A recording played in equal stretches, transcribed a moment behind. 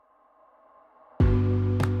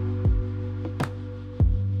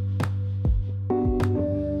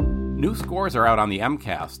New scores are out on the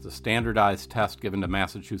MCAS, the standardized test given to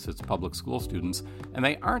Massachusetts public school students, and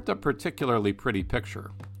they aren't a particularly pretty picture.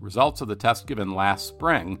 Results of the test given last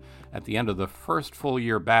spring, at the end of the first full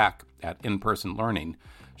year back at in-person learning,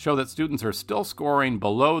 show that students are still scoring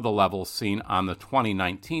below the levels seen on the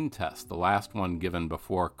 2019 test, the last one given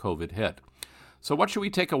before COVID hit. So what should we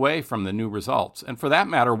take away from the new results? And for that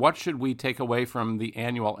matter, what should we take away from the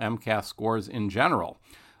annual MCAS scores in general?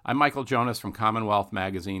 I'm Michael Jonas from CommonWealth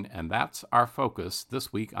Magazine, and that's our focus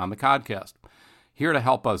this week on the podcast. Here to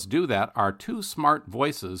help us do that are two smart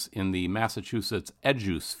voices in the Massachusetts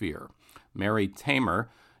edusphere. Mary Tamer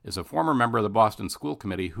is a former member of the Boston School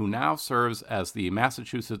Committee who now serves as the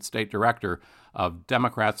Massachusetts State Director of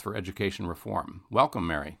Democrats for Education Reform. Welcome,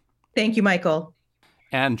 Mary. Thank you, Michael.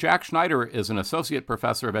 And Jack Schneider is an associate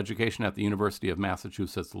professor of education at the University of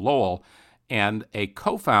Massachusetts Lowell and a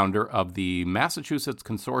co-founder of the Massachusetts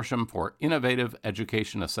Consortium for Innovative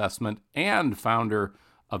Education Assessment and founder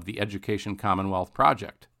of the Education Commonwealth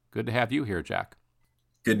Project. Good to have you here, Jack.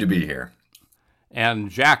 Good to be here. And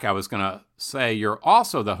Jack, I was going to say you're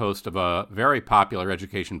also the host of a very popular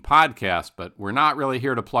education podcast, but we're not really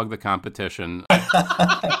here to plug the competition,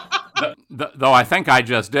 though I think I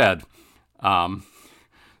just did.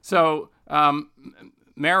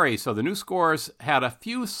 Mary, so the new scores had a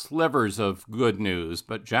few slivers of good news,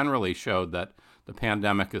 but generally showed that the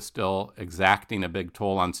pandemic is still exacting a big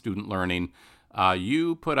toll on student learning.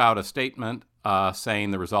 You put out a statement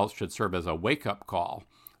saying the results should serve as a wake-up call.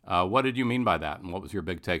 What did you mean by that, and what was your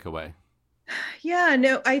big takeaway? Yeah,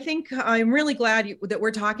 no, I think I'm really glad that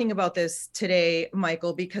we're talking about this today,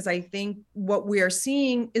 Michael, because I think what we are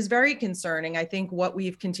seeing is very concerning. I think what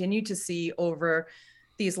we've continued to see over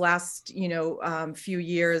these last, few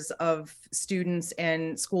years of students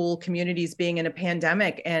and school communities being in a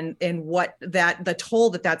pandemic and what the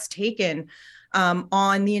toll that's taken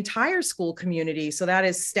on the entire school community. So that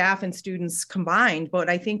is staff and students combined.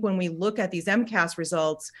 But I think when we look at these MCAS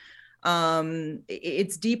results,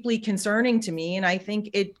 it's deeply concerning to me. And I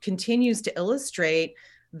think it continues to illustrate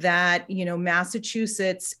that,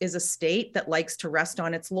 Massachusetts is a state that likes to rest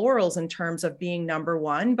on its laurels in terms of being number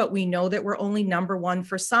one, but we know that we're only number one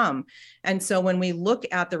for some. And so when we look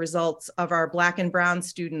at the results of our Black and Brown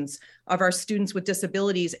students, of our students with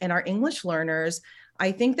disabilities and our English learners,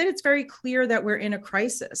 I think that it's very clear that we're in a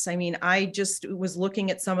crisis. I mean, I just was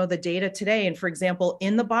looking at some of the data today. And for example,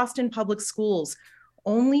 in the Boston public schools,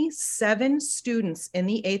 only 7 students in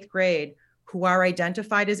the 8th grade who are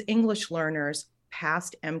identified as English learners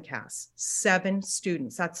passed MCAS. 7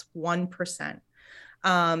 students, that's 1%.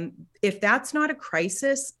 If that's not a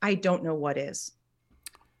crisis, I don't know what is.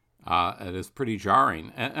 It is pretty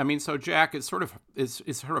jarring. I mean, so Jack, it's sort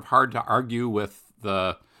of hard to argue with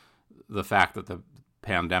the fact that the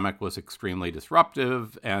pandemic was extremely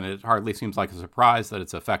disruptive, and it hardly seems like a surprise that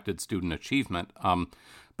it's affected student achievement.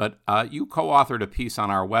 But you co-authored a piece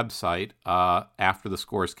on our website after the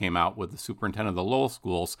scores came out with the superintendent of the Lowell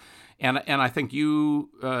schools, and I think you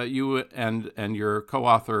and your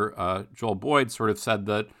co-author Joel Boyd sort of said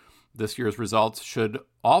that this year's results should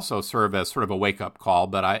also serve as sort of a wake-up call,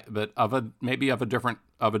 but of a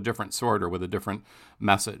different sort or with a different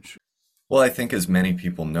message. Well, I think as many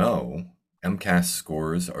people know, MCAS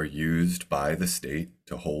scores are used by the state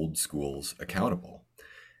to hold schools accountable,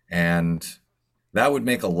 and that would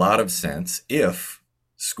make a lot of sense if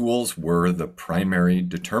schools were the primary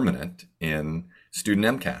determinant in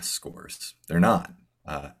student MCAS scores. They're not.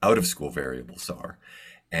 Out-of-school variables are.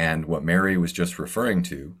 And what Mary was just referring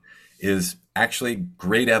to is actually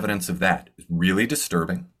great evidence of that. It's really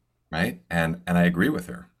disturbing, right? And I agree with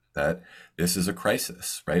her that this is a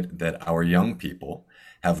crisis, right? That our young people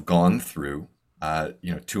have gone through,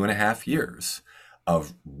 2.5 years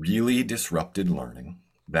of really disrupted learning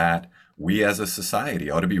that we as a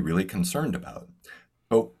society ought to be really concerned about.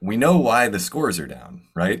 But we know why the scores are down,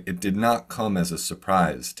 right? It did not come as a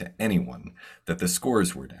surprise to anyone that the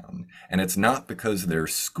scores were down. And it's not because their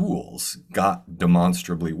schools got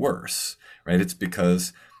demonstrably worse, right? It's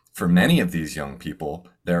because for many of these young people,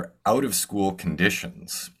 their out-of-school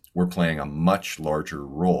conditions were playing a much larger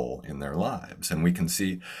role in their lives. And we can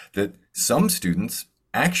see that some students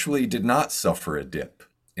actually did not suffer a dip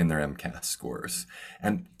in their MCAS scores.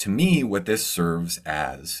 And to me, what this serves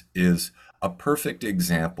as is a perfect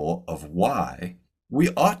example of why we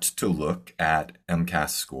ought to look at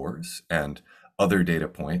MCAS scores and other data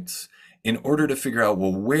points in order to figure out,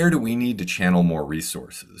 well, where do we need to channel more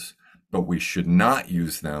resources? But we should not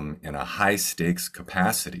use them in a high stakes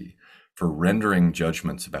capacity for rendering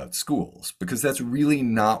judgments about schools, because that's really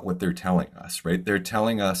not what they're telling us, right? They're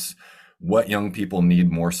telling us what young people need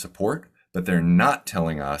more support, but they're not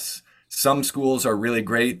telling us some schools are really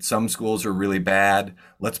great, some schools are really bad.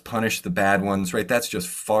 Let's punish the bad ones, right? That's just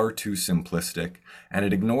far too simplistic, and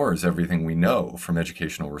it ignores everything we know from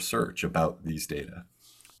educational research about these data.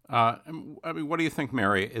 I mean, what do you think,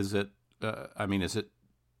 Mary? Is it?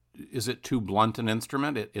 Is it too blunt an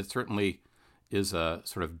instrument? It certainly is a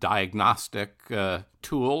sort of diagnostic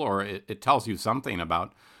tool, or it tells you something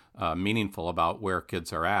about meaningful about where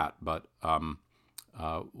kids are at. But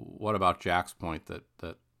what about Jack's point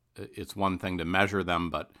that it's one thing to measure them,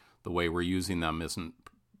 but the way we're using them isn't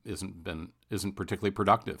particularly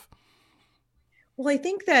productive? Well, I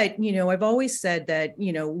think that, I've always said that,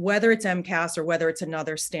 whether it's MCAS or whether it's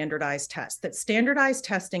another standardized test, that standardized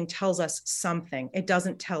testing tells us something. It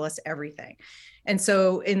doesn't tell us everything. And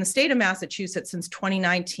so in the state of Massachusetts, since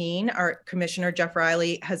 2019, our commissioner, Jeff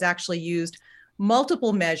Riley, has actually used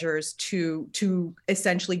multiple measures to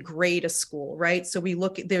essentially grade a school, right? So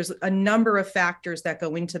there's a number of factors that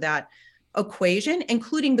go into that equation,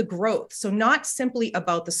 including the growth. So not simply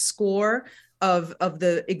about the score of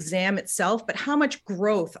the exam itself, but how much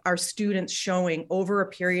growth are students showing over a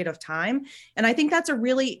period of time. And I think that's a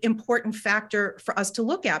really important factor for us to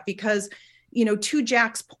look at because, to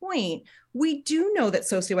Jack's point, we do know that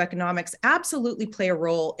socioeconomics absolutely play a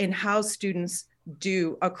role in how students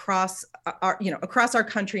do across our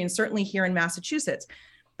country and certainly here in Massachusetts.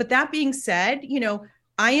 But that being said,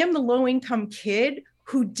 I am the low-income kid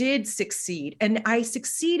who did succeed. And I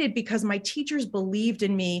succeeded because my teachers believed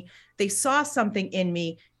in me. They saw something in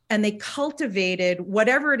me and they cultivated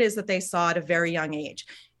whatever it is that they saw at a very young age.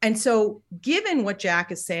 And so given what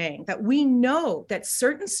Jack is saying, that we know that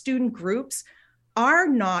certain student groups are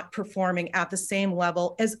not performing at the same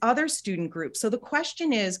level as other student groups. So the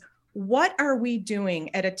question is, what are we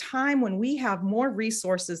doing at a time when we have more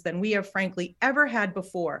resources than we have frankly ever had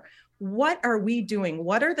before? What are we doing?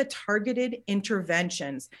 What are the targeted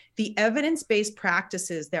interventions, the evidence-based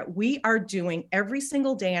practices that we are doing every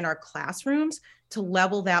single day in our classrooms to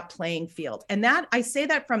level that playing field? And that I say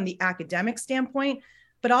that from the academic standpoint,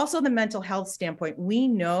 but also the mental health standpoint. We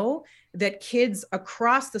know that kids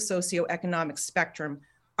across the socioeconomic spectrum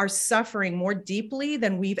are suffering more deeply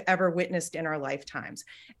than we've ever witnessed in our lifetimes.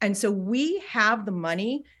 And so we have the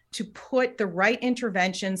money to put the right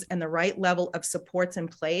interventions and the right level of supports in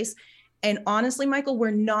place. And honestly, Michael,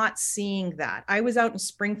 we're not seeing that. I was out in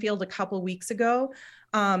Springfield a couple of weeks ago.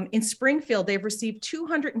 In Springfield, they've received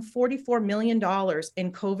 $244 million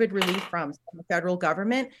in COVID relief from the federal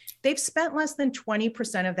government. They've spent less than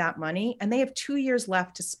 20% of that money, and they have 2 years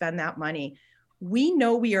left to spend that money. We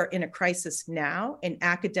know we are in a crisis now, an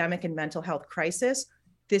academic and mental health crisis.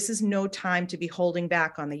 This is no time to be holding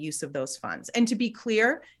back on the use of those funds. And to be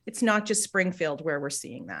clear, it's not just Springfield where we're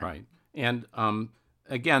seeing that. Right. And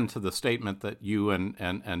again, to the statement that you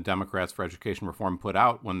and Democrats for Education Reform put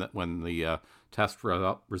out when the test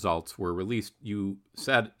results were released, you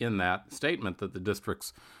said in that statement that the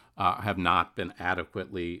districts have not been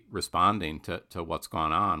adequately responding to what's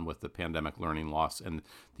gone on with the pandemic learning loss and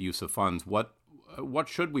the use of funds. What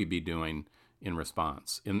should we be doing in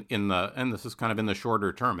response? And this is kind of in the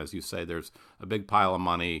shorter term, as you say, there's a big pile of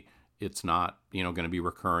money. It's not going to be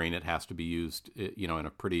recurring. It has to be used in a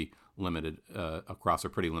pretty limited across a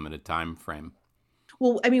pretty limited time frame.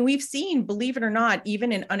 Well, I mean, we've seen, believe it or not,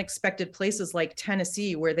 even in unexpected places like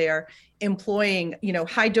Tennessee, where they are employing,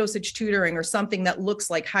 high dosage tutoring or something that looks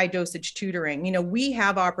like high dosage tutoring. We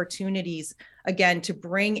have opportunities, again, to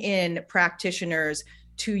bring in practitioners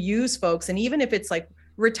to use folks. And even if it's like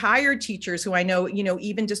retired teachers who I know,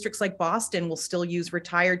 even districts like Boston will still use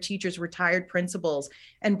retired teachers, retired principals,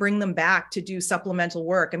 and bring them back to do supplemental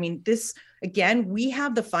work. I mean, again, we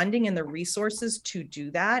have the funding and the resources to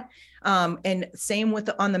do that. And same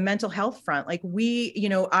on the mental health front. Like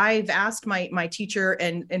I've asked my teacher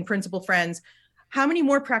and principal friends, how many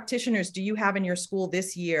more practitioners do you have in your school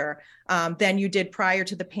this year than you did prior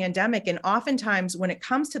to the pandemic? And oftentimes when it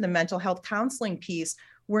comes to the mental health counseling piece,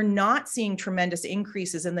 we're not seeing tremendous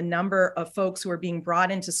increases in the number of folks who are being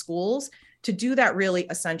brought into schools to do that really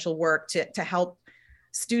essential work to help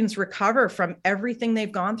students recover from everything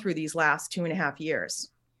they've gone through these last 2.5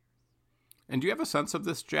 years. And do you have a sense of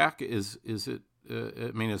this, Jack? Is it?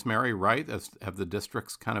 Is Mary right? Have the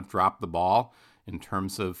districts kind of dropped the ball in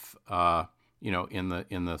terms of in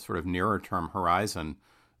the sort of nearer term horizon,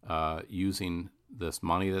 using this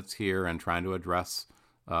money that's here and trying to address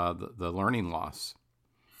the learning loss?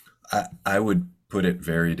 I would put it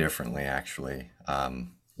very differently, actually.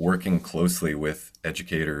 Working closely with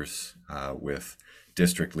educators, with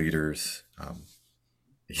district leaders,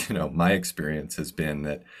 my experience has been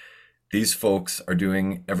that these folks are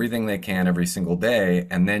doing everything they can every single day,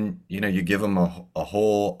 and then you give them a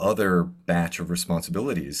whole other batch of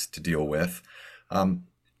responsibilities to deal with.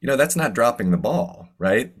 That's not dropping the ball,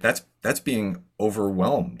 right? That's being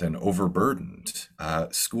overwhelmed and overburdened.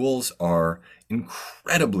 Schools are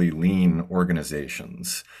incredibly lean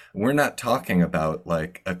organizations. We're not talking about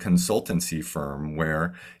like a consultancy firm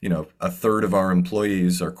where, a third of our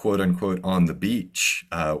employees are quote unquote on the beach,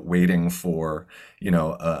 waiting for,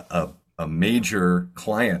 a major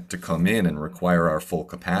client to come in and require our full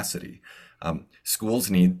capacity.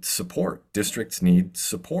 Schools need support. Districts need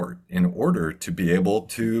support in order to be able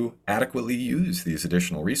to adequately use these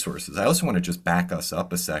additional resources. I also want to just back us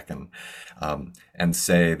up a second, and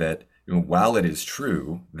say that while it is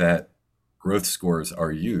true that growth scores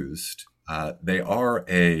are used, they are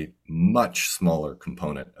a much smaller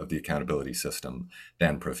component of the accountability system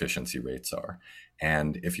than proficiency rates are.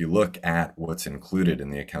 And if you look at what's included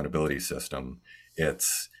in the accountability system,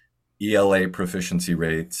 it's ELA proficiency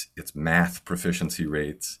rates, it's math proficiency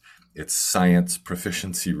rates, it's science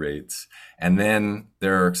proficiency rates, and then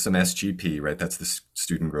there are some SGP, right? That's the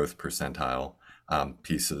student growth percentile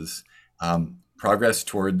pieces. Progress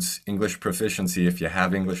towards English proficiency if you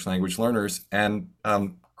have English language learners, and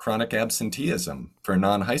chronic absenteeism for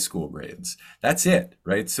non-high school grades. That's it,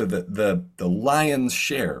 right? So the lion's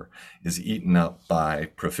share is eaten up by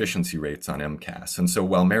proficiency rates on MCAS. And so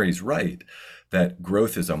while Mary's right that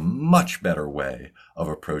growth is a much better way of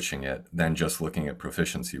approaching it than just looking at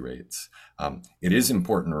proficiency rates, it is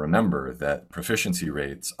important to remember that proficiency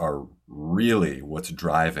rates are really what's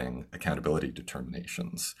driving accountability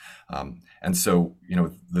determinations. And so,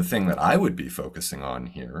 the thing that I would be focusing on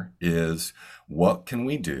here is what can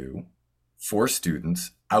we do for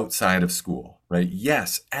students outside of school, right?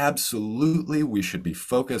 Yes, absolutely, we should be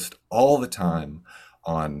focused all the time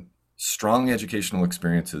on strong educational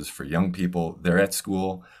experiences for young people. They're at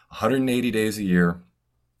school 180 days a year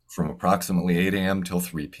from approximately 8 a.m. till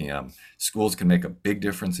 3 p.m. Schools can make a big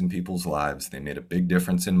difference in people's lives. They made a big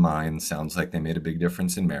difference in mine. Sounds like they made a big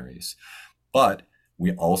difference in Mary's. But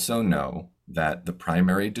we also know that the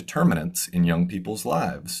primary determinants in young people's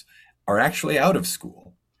lives are actually out of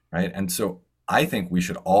school, right? And so I think we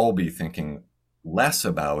should all be thinking less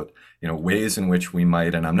about ways in which we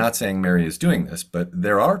might, and I'm not saying Mary is doing this, but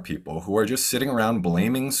there are people who are just sitting around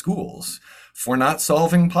blaming schools for not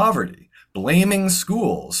solving poverty, blaming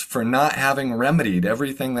schools for not having remedied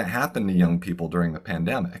everything that happened to young people during the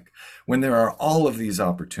pandemic, when there are all of these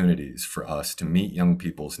opportunities for us to meet young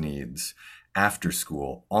people's needs after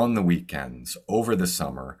school, on the weekends, over the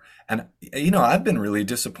summer. And I've been really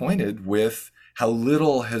disappointed with how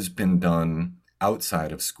little has been done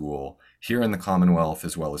outside of school here in the Commonwealth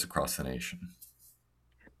as well as across the nation.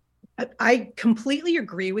 I completely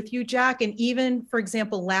agree with you, Jack. And even, for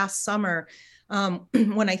example, last summer,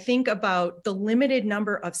 when I think about the limited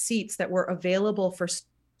number of seats that were available for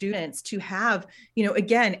students to have,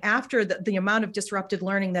 again, after the amount of disrupted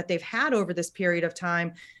learning that they've had over this period of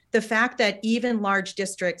time, the fact that even large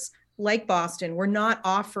districts like Boston were not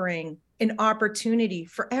offering an opportunity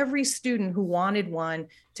for every student who wanted one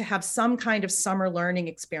to have some kind of summer learning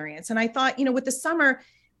experience. And I thought, with the summer,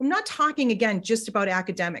 I'm not talking again just about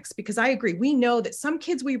academics, because I agree. We know that some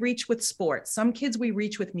kids we reach with sports, some kids we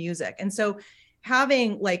reach with music. And so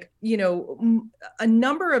having a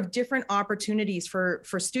number of different opportunities for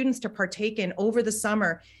students to partake in over the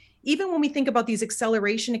summer, even when we think about these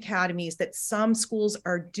acceleration academies that some schools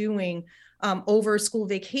are doing over school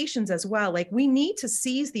vacations as well, we need to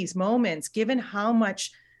seize these moments given how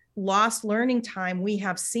much lost learning time we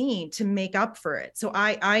have seen to make up for it. So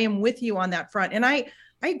I am with you on that front. And I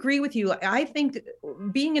agree with you. I think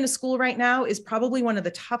being in a school right now is probably one of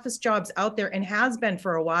the toughest jobs out there, and has been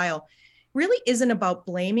for a while. Really isn't about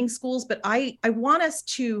blaming schools, but I want us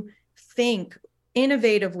to think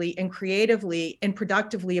innovatively and creatively and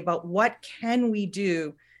productively about what can we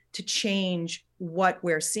do to change what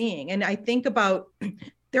we're seeing. And I think about,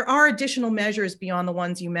 there are additional measures beyond the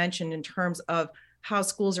ones you mentioned in terms of how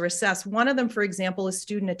schools are assessed. One of them, for example, is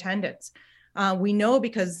student attendance. We know,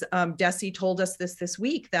 because Desi told us this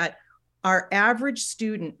week, that our average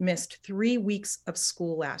student missed 3 weeks of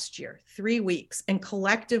school last year, 3 weeks. And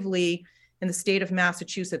collectively in the state of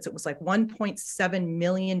Massachusetts, it was like 1.7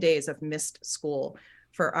 million days of missed school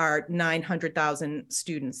for our 900,000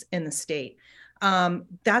 students in the state.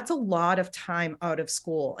 That's a lot of time out of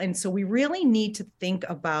school. And so we really need to think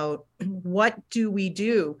about, what do we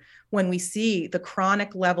do when we see the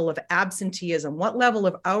chronic level of absenteeism? What level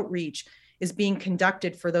of outreach is being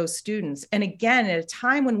conducted for those students? And again, at a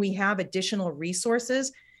time when we have additional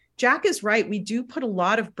resources, Jack is right. We do put a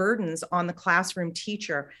lot of burdens on the classroom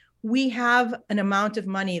teacher. we have an amount of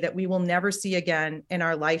money that we will never see again in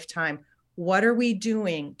our lifetime. What are we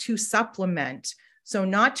doing to supplement? So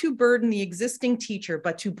not to burden the existing teacher,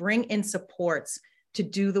 but to bring in supports to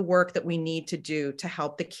do the work that we need to do to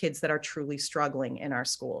help the kids that are truly struggling in our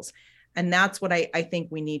schools. And that's what I think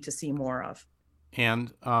we need to see more of.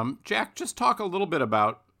 And Jack, just talk a little bit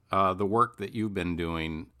about the work that you've been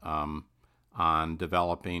doing on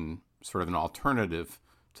developing sort of an alternative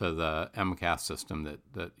to the MCAS system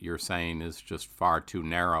that you're saying is just far too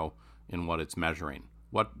narrow in what it's measuring.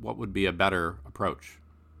 What would be a better approach?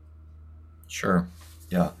 Sure.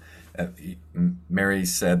 Yeah. Mary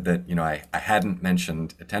said that, I hadn't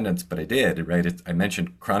mentioned attendance, but I did, right? I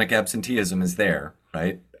mentioned chronic absenteeism is there,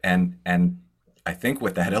 right? And I think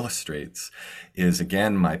what that illustrates is,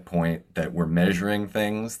 again, my point that we're measuring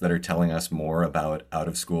things that are telling us more about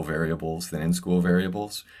out-of-school variables than in-school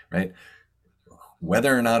variables, right?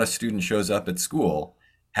 Whether or not a student shows up at school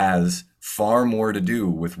has far more to do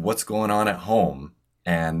with what's going on at home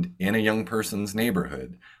and in a young person's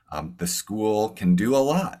neighborhood. The school can do a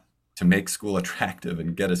lot to make school attractive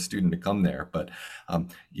and get a student to come there. But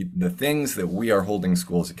the things that we are holding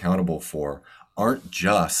schools accountable for aren't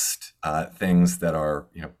just things that are,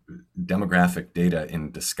 demographic data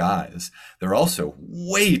in disguise. They're also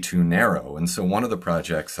way too narrow. And so one of the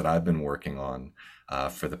projects that I've been working on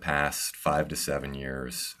for the past 5 to 7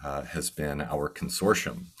 years has been our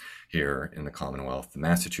consortium here in the Commonwealth, the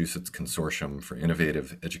Massachusetts Consortium for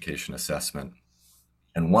Innovative Education Assessment.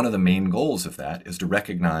 And one of the main goals of that is to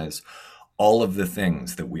recognize all of the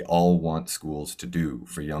things that we all want schools to do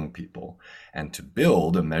for young people and to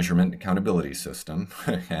build a measurement accountability system.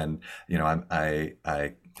 And,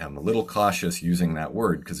 I'm a little cautious using that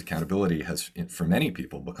word because accountability has, for many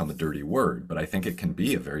people, become a dirty word, but I think it can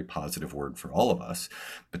be a very positive word for all of us.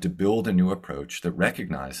 But to build a new approach that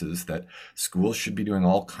recognizes that schools should be doing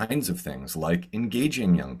all kinds of things like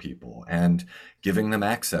engaging young people and giving them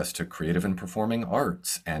access to creative and performing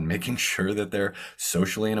arts and making sure that they're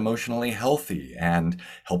socially and emotionally healthy and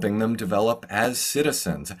helping them develop as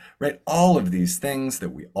citizens, right? All of these things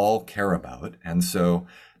that we all care about. And so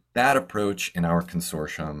that approach in our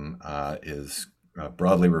consortium is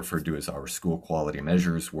broadly referred to as our school quality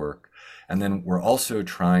measures work. And then we're also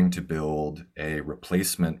trying to build a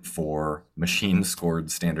replacement for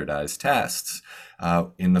machine-scored standardized tests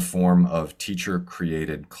in the form of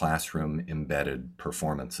teacher-created classroom-embedded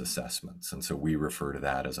performance assessments. And so we refer to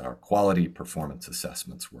that as our quality performance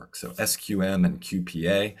assessments work. So SQM and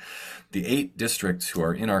QPA. The 8 districts who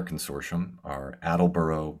are in our consortium are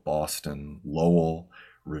Attleboro, Boston, Lowell,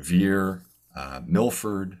 Revere,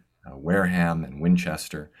 Milford, Wareham, and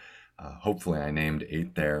Winchester. Hopefully I named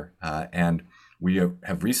 8 there. And we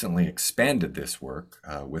have recently expanded this work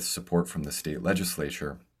with support from the state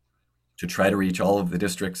legislature to try to reach all of the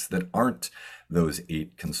districts that aren't those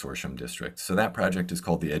 8 consortium districts. So that project is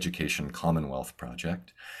called the Education Commonwealth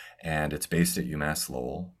Project, and it's based at UMass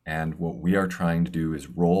Lowell. And what we are trying to do is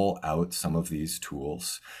roll out some of these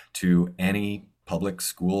tools to any public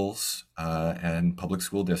schools and public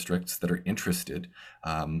school districts that are interested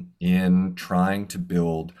in trying to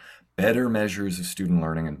build better measures of student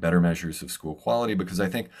learning and better measures of school quality, because I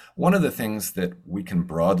think one of the things that we can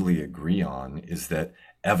broadly agree on is that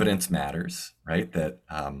evidence matters, right? That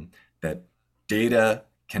data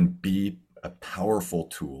can be a powerful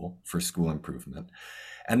tool for school improvement.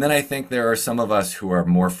 And then I think there are some of us who are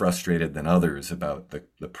more frustrated than others about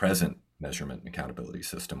the present measurement and accountability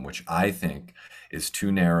system, which I think is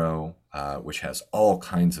too narrow, which has all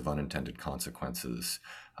kinds of unintended consequences,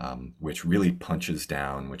 which really punches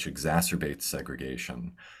down, which exacerbates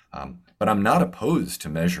segregation. But I'm not opposed to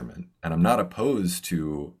measurement, and I'm not opposed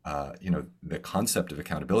to the concept of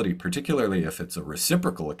accountability, particularly if it's a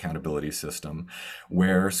reciprocal accountability system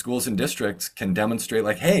where schools and districts can demonstrate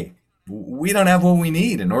like, hey, we don't have what we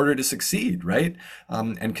need in order to succeed, right?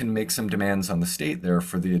 And can make some demands on the state there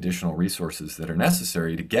for the additional resources that are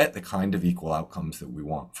necessary to get the kind of equal outcomes that we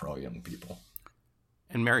want for all young people.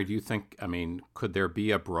 And Mary, do you think, could there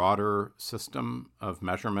be a broader system of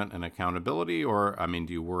measurement and accountability? Or,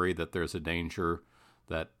 do you worry that there's a danger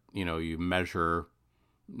that, you measure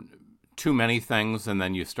too many things and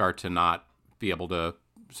then you start to not be able to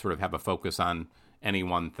sort of have a focus on any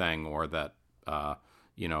one thing, or that,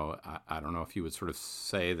 I don't know if you would sort of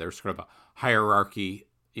say there's sort of a hierarchy,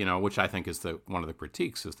 which I think is one of the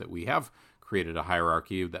critiques, is that we have created a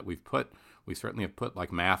hierarchy that we certainly have put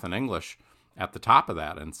like math and English at the top of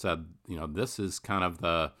that and said, this is kind of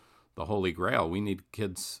the holy grail. We need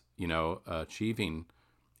kids, achieving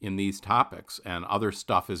in these topics, and other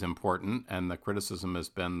stuff is important. And the criticism has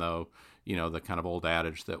been, though, the kind of old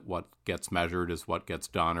adage that what gets measured is what gets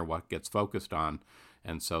done or what gets focused on.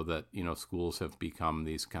 And so that, schools have become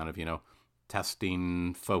these kind of,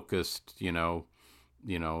 testing focused,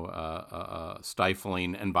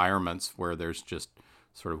 stifling environments where there's just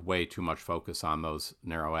sort of way too much focus on those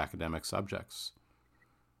narrow academic subjects.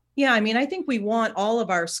 Yeah, I mean, I think we want all of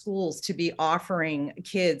our schools to be offering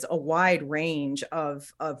kids a wide range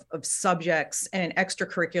of subjects and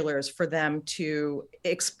extracurriculars for them to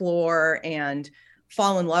explore and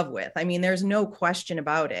fall in love with. I mean, there's no question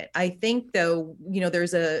about it. I think, though,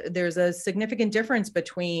 there's a significant difference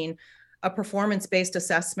between a performance-based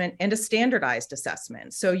assessment and a standardized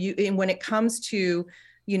assessment. So when it comes to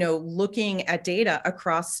looking at data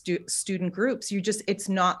across student groups, you just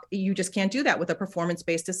can't do that with a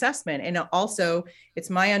performance-based assessment. And also,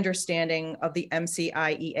 it's my understanding of the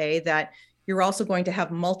MCIEA that you're also going to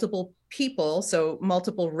have multiple people, so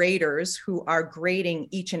multiple raters who are grading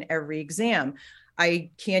each and every exam.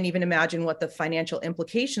 I can't even imagine what the financial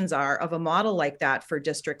implications are of a model like that for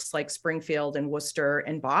districts like Springfield and Worcester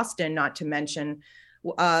and Boston, not to mention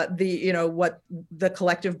what the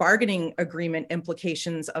collective bargaining agreement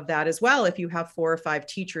implications of that as well, if you have 4 or 5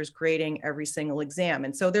 teachers grading every single exam.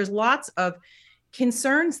 And so there's lots of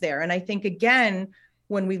concerns there. And I think, again,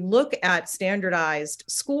 when we look at standardized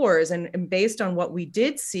scores and based on what we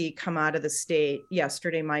did see come out of the state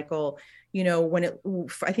yesterday, Michael,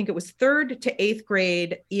 I think it was 3rd to 8th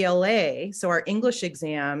grade ELA, so our English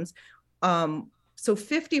exams, so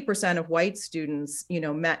 50% of white students,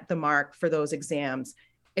 met the mark for those exams.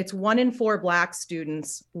 It's 1 in 4 Black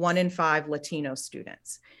students, 1 in 5 Latino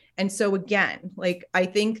students. And so again, I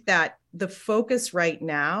think that the focus right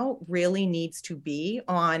now really needs to be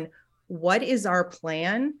on what is our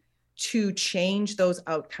plan to change those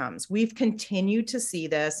outcomes. We've continued to see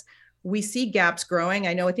this. We see gaps growing.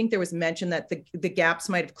 I think there was mention that the gaps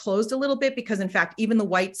might have closed a little bit because, in fact, even the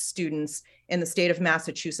white students in the state of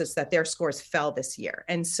Massachusetts, that their scores fell this year.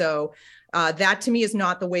 And so that, to me, is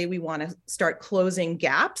not the way we want to start closing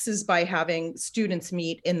gaps, is by having students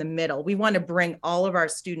meet in the middle. We want to bring all of our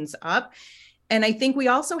students up. And I think we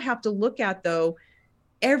also have to look at, though,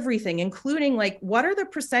 everything, including what are the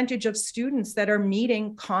percentage of students that are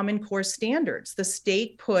meeting Common Core standards? The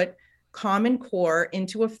state put Common Core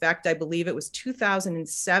into effect, I believe it was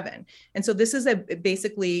 2007. And so this is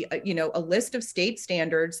basically a list of state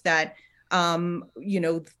standards that,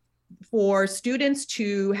 for students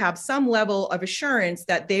to have some level of assurance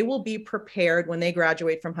that they will be prepared when they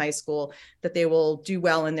graduate from high school, that they will do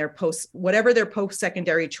well in whatever their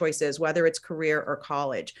post-secondary choice is, whether it's career or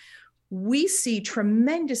college. We see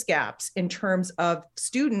tremendous gaps in terms of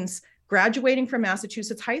students graduating from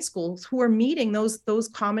Massachusetts high schools who are meeting those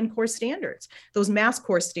Common Core standards, those Mass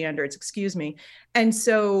Core standards, excuse me. And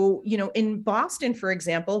so, in Boston, for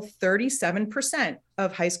example, 37%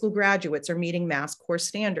 of high school graduates are meeting Mass Core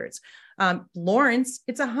standards. Lawrence,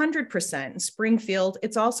 it's 100%. In Springfield,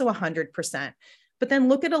 it's also 100%. But then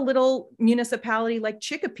look at a little municipality like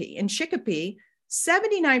Chicopee. In Chicopee,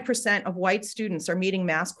 79% of white students are meeting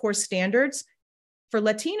Mass Core standards. For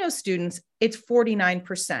Latino students, it's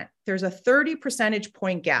 49%. There's a 30 percentage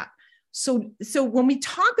point gap. So when we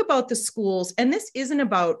talk about the schools, and this isn't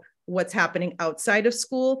about what's happening outside of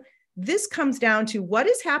school, this comes down to what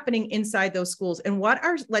is happening inside those schools and what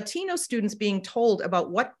are Latino students being told about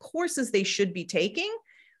what courses they should be taking.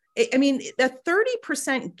 I mean, the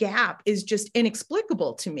 30% gap is just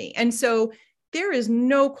inexplicable to me. And so there is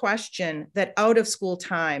no question that out of school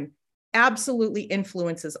time absolutely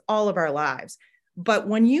influences all of our lives. But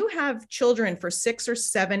when you have children for 6 or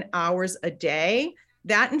 7 hours a day,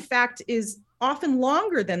 that in fact is often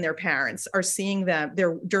longer than their parents are seeing them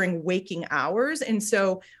during waking hours. And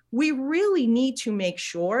so we really need to make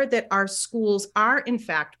sure that our schools are in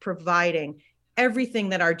fact providing everything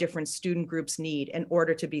that our different student groups need in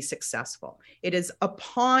order to be successful. It is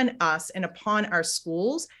upon us and upon our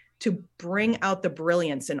schools to bring out the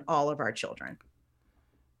brilliance in all of our children.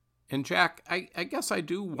 And Jack, I guess I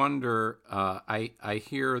do wonder, I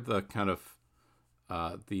hear the kind of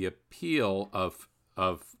the appeal of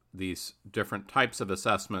these different types of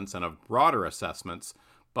assessments and of broader assessments,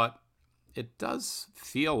 but it does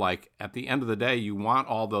feel like at the end of the day, you want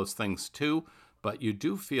all those things too, but you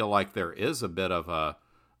do feel like there is a bit of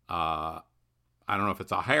I don't know if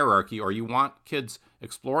it's a hierarchy, or you want kids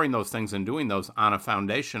exploring those things and doing those on a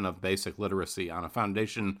foundation of basic literacy, on a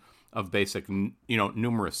foundation of basic,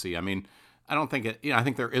 numeracy. I mean, I don't think I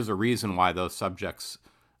think there is a reason why those subjects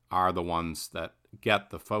are the ones that get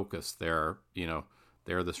the focus. They're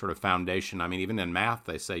the sort of foundation. I mean, even in math,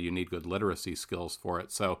 they say you need good literacy skills for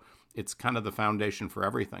it. So it's kind of the foundation for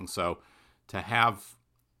everything. So to have,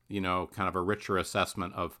 kind of a richer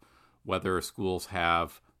assessment of whether schools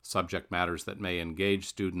have subject matters that may engage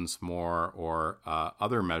students more or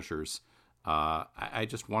other measures. I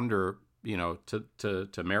just wonder,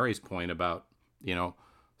 to Mary's point about,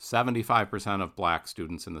 75% of Black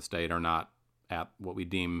students in the state are not at what we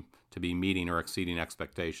deem to be meeting or exceeding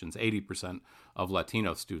expectations. 80% of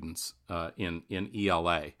Latino students in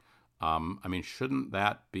ELA. Shouldn't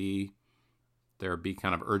that there be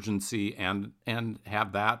kind of urgency and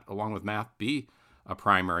have that along with math be a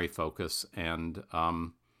primary focus? And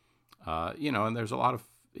and there's a lot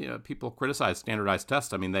of people criticize standardized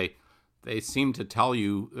tests. They seem to tell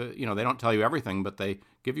you, they don't tell you everything, but they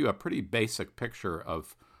give you a pretty basic picture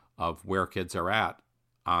of where kids are at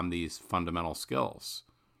on these fundamental skills.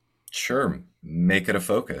 Sure, make it a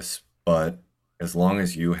focus, but as long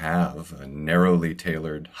as you have a narrowly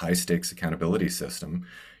tailored high-stakes accountability system,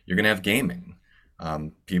 you're going to have gaming.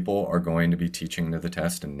 People are going to be teaching to the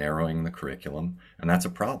test and narrowing the curriculum, and that's a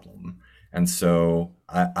problem. And so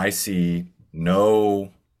I see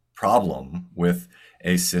no problem with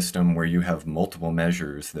a system where you have multiple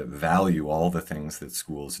measures that value all the things that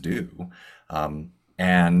schools do,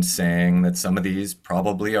 and saying that some of these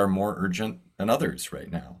probably are more urgent than others right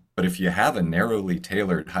now. But if you have a narrowly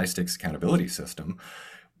tailored high-stakes accountability system,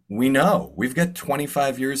 we've got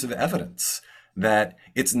 25 years of evidence that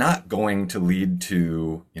it's not going to lead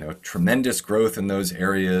to, tremendous growth in those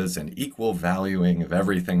areas and equal valuing of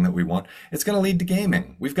everything that we want. It's going to lead to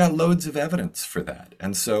gaming. We've got loads of evidence for that.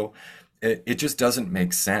 And so it just doesn't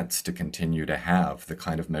make sense to continue to have the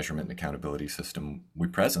kind of measurement and accountability system we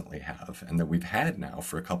presently have and that we've had now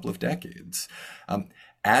for a couple of decades.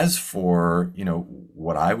 As for,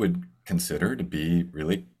 what I would consider to be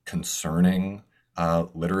really concerning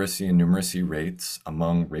literacy and numeracy rates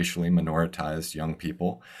among racially minoritized young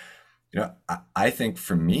people, I think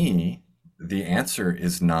for me, the answer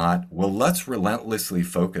is not, well, let's relentlessly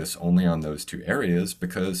focus only on those two areas,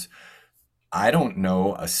 because I don't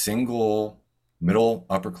know a single middle,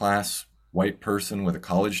 upper class white person with a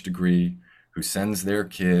college degree who sends their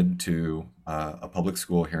kid to a public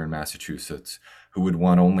school here in Massachusetts who would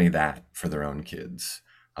want only that for their own kids.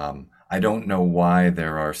 I don't know why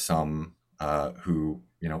there are some who,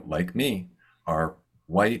 like me, are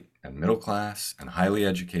white and middle class and highly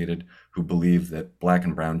educated who believe that Black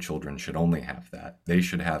and brown children should only have that. They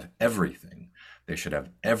should have everything. They should have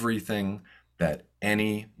everything that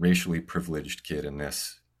any racially privileged kid in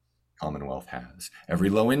this Commonwealth has. Every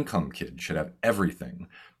low-income kid should have everything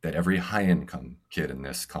that every high-income kid in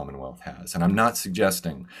this Commonwealth has. And I'm not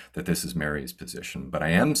suggesting that this is Mary's position, but I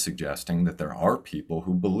am suggesting that there are people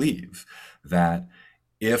who believe that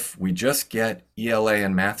if we just get ELA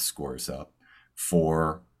and math scores up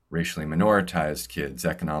for racially minoritized kids,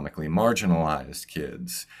 economically marginalized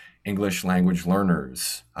kids, English language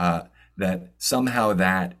learners, that somehow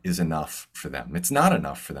that is enough for them. It's not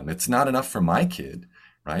enough for them. It's not enough for my kid,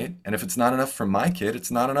 right? And if it's not enough for my kid,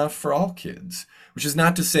 it's not enough for all kids, which is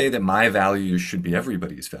not to say that my values should be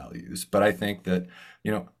everybody's values. But I think that,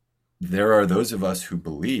 there are those of us who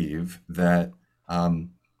believe that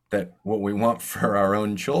that what we want for our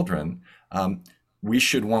own children, we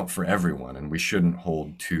should want for everyone, and we shouldn't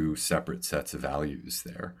hold two separate sets of values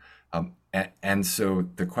there. And so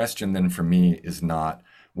the question then for me is not,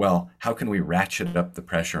 well, how can we ratchet up the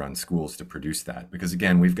pressure on schools to produce that? Because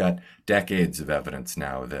again, we've got decades of evidence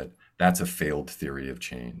now that that's a failed theory of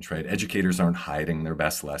change, right? Educators aren't hiding their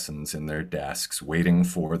best lessons in their desks, waiting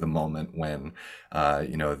for the moment when,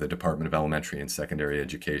 the Department of Elementary and Secondary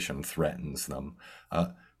Education threatens them.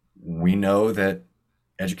 We know that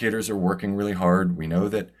educators are working really hard. We know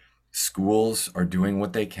that schools are doing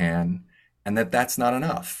what they can, and that that's not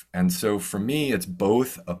enough. And so for me, it's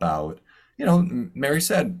both about, Mary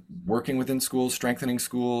said, working within schools, strengthening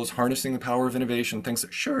schools, harnessing the power of innovation, things.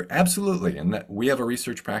 Sure, absolutely. And that we have a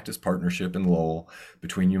research practice partnership in Lowell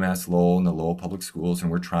between UMass Lowell and the Lowell Public Schools,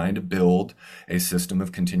 and we're trying to build a system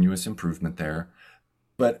of continuous improvement there.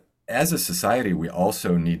 But as a society, we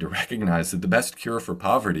also need to recognize that the best cure for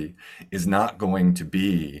poverty is not going to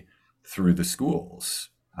be through the schools.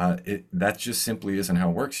 That just simply isn't how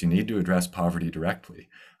it works. You need to address poverty directly.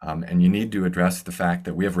 And you need to address the fact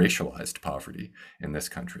that we have racialized poverty in this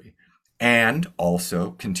country. And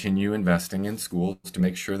also continue investing in schools to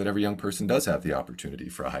make sure that every young person does have the opportunity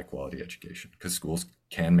for a high quality education, because schools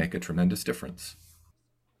can make a tremendous difference.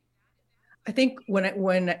 I think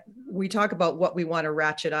when we talk about what we want to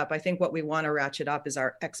ratchet up, I think what we want to ratchet up is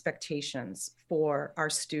our expectations for our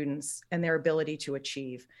students and their ability to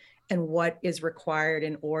achieve, and what is required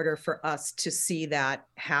in order for us to see that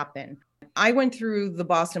happen. I went through the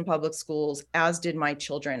Boston Public Schools, as did my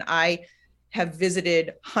children. I have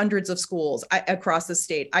visited hundreds of schools across the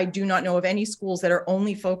state. I do not know of any schools that are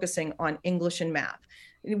only focusing on English and math.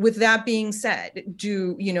 With that being said,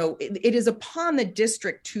 it is upon the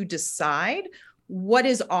district to decide what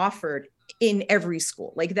is offered in every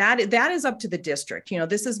school. Like that is up to the district.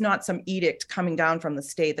 This is not some edict coming down from the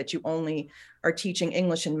state that you only are teaching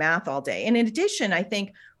English and math all day. And in addition, I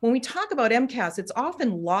think when we talk about MCAS, it's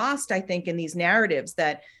often lost, I think, in these narratives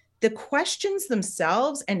that the questions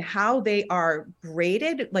themselves and how they are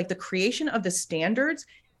graded, like the creation of the standards,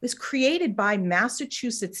 is created by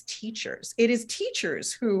Massachusetts teachers. It is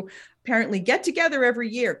teachers who apparently get together every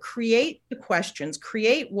year, create the questions,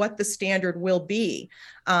 create what the standard will be,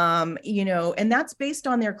 and that's based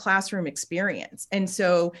on their classroom experience. And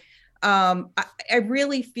so I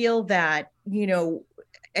really feel that,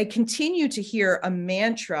 I continue to hear a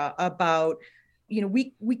mantra about,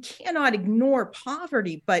 we cannot ignore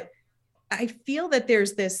poverty, but I feel that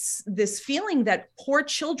there's this feeling that poor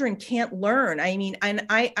children can't learn. I mean, and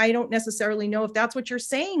I don't necessarily know if that's what you're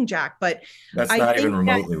saying, Jack, but that's not even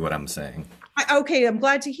remotely what I'm saying. Okay, I'm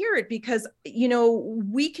glad to hear it because,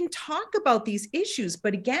 we can talk about these issues,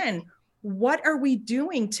 but again, what are we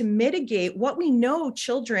doing to mitigate what we know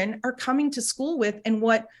children are coming to school with and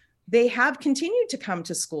what they have continued to come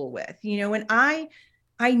to school with, and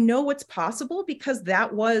I know what's possible because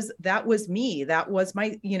that was me. That was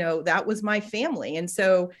my family. And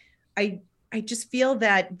so I just feel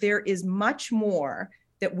that there is much more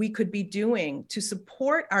that we could be doing to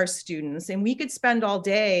support our students. And we could spend all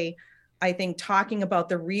day, I think, talking about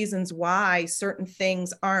the reasons why certain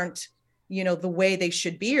things aren't, the way they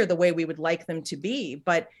should be or the way we would like them to be.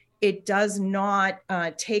 But it does not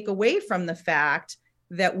take away from the fact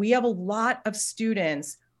that we have a lot of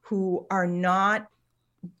students who are not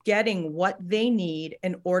getting what they need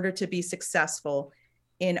in order to be successful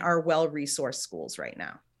in our well-resourced schools right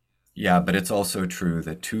now. Yeah, but it's also true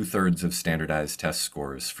that 2/3 of standardized test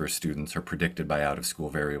scores for students are predicted by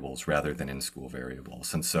out-of-school variables rather than in-school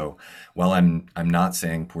variables. And so while I'm not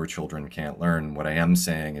saying poor children can't learn, what I am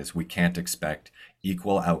saying is we can't expect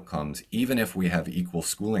equal outcomes, even if we have equal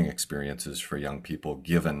schooling experiences for young people,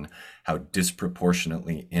 given how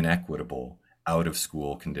disproportionately inequitable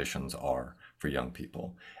out-of-school conditions are for young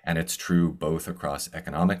people. And it's true both across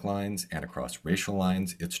economic lines and across racial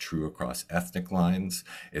lines. It's true across ethnic lines.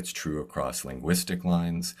 It's true across linguistic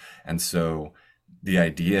lines. And so the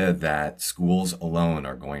idea that schools alone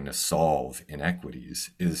are going to solve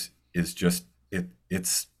inequities is just,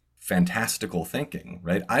 it's fantastical thinking,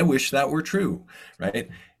 right? I wish that were true, right?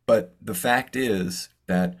 But the fact is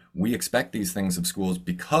that we expect these things of schools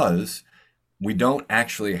because we don't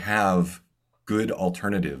actually have good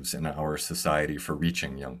alternatives in our society for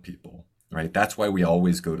reaching young people, right? That's why we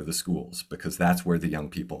always go to the schools, because that's where the young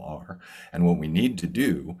people are. And what we need to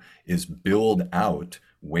do is build out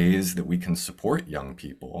ways that we can support young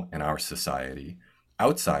people in our society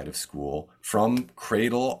outside of school from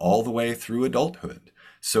cradle all the way through adulthood,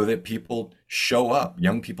 so that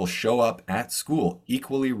young people show up at school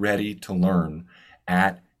equally ready to learn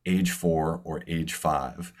at age 4 or age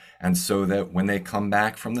 5. And so that when they come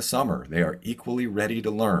back from the summer, they are equally ready to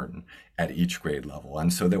learn at each grade level.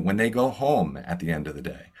 And so that when they go home at the end of the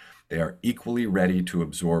day, they are equally ready to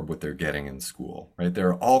absorb what they're getting in school, right? There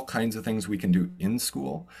are all kinds of things we can do in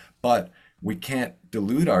school, but we can't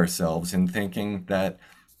delude ourselves in thinking that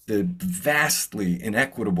the vastly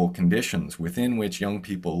inequitable conditions within which young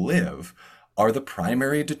people live are the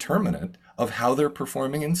primary determinant of how they're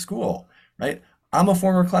performing in school, right? I'm a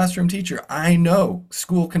former classroom teacher. I know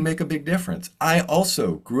school can make a big difference. I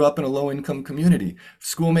also grew up in a low-income community.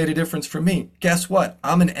 School made a difference for me. Guess what?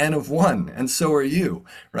 I'm an N of 1, and so are you,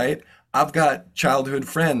 right? I've got childhood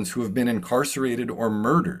friends who have been incarcerated or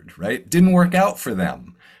murdered, right? Didn't work out for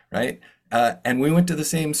them, right? And we went to the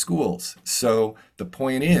same schools. So the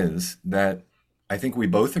point is that I think we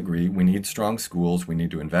both agree we need strong schools. We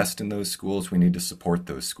need to invest in those schools. We need to support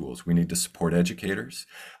those schools. We need to support educators.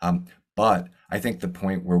 But I think the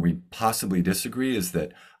point where we possibly disagree is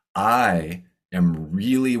that I am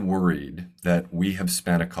really worried that we have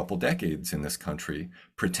spent a couple decades in this country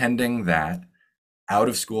pretending that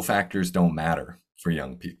out-of-school factors don't matter for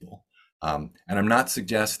young people. And I'm not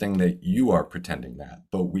suggesting that you are pretending that,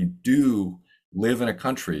 but we do live in a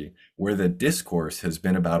country where the discourse has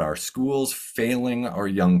been about our schools failing our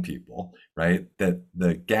young people, right? That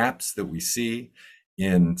the gaps that we see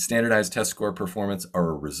in standardized test score performance are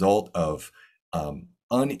a result of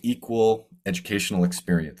unequal educational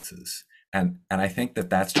experiences. And I think that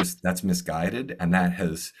that's misguided, and that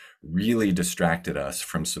has really distracted us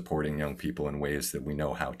from supporting young people in ways that we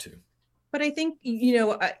know how to. But I think,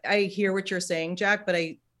 I hear what you're saying, Jack, but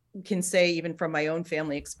can say, even from my own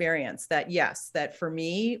family experience, that yes, that for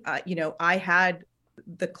me, I had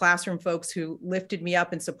the classroom folks who lifted me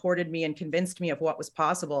up and supported me and convinced me of what was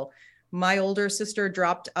possible. My older sister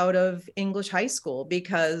dropped out of English high school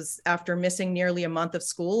because after missing nearly a month of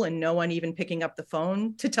school and no one even picking up the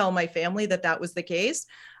phone to tell my family that that was the case,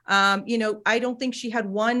 I don't think she had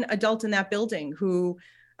one adult in that building who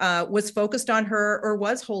was focused on her or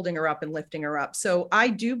was holding her up and lifting her up. So I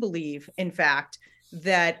do believe, in fact,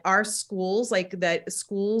 that our schools,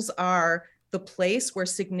 schools are the place where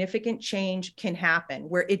significant change can happen,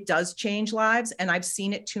 where it does change lives. And I've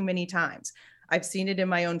seen it too many times. I've seen it in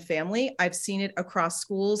my own family. I've seen it across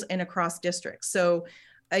schools and across districts. So,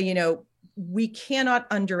 we cannot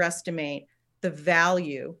underestimate the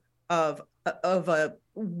value of a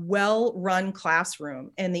well-run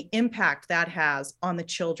classroom and the impact that has on the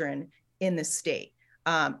children in the state.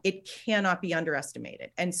 It cannot be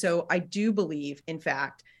underestimated. And so I do believe, in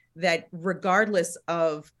fact, that regardless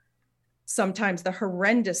of sometimes the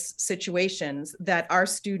horrendous situations that our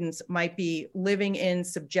students might be living in,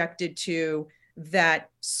 subjected to, that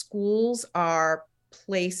schools are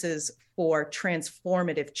places for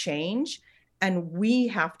transformative change. And we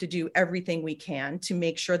have to do everything we can to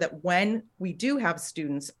make sure that when we do have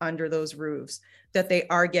students under those roofs, that they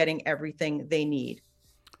are getting everything they need.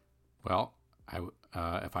 Well,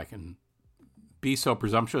 if I can be so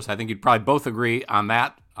presumptuous, I think you'd probably both agree on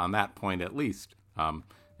that point at least.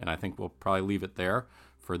 And I think we'll probably leave it there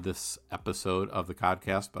for this episode of the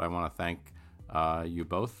podcast. But I want to thank you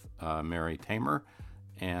both, Mary Tamer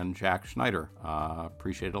and Jack Schneider.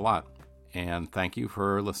 Appreciate it a lot. And thank you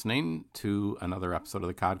for listening to another episode of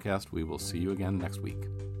the podcast. We will see you again next week.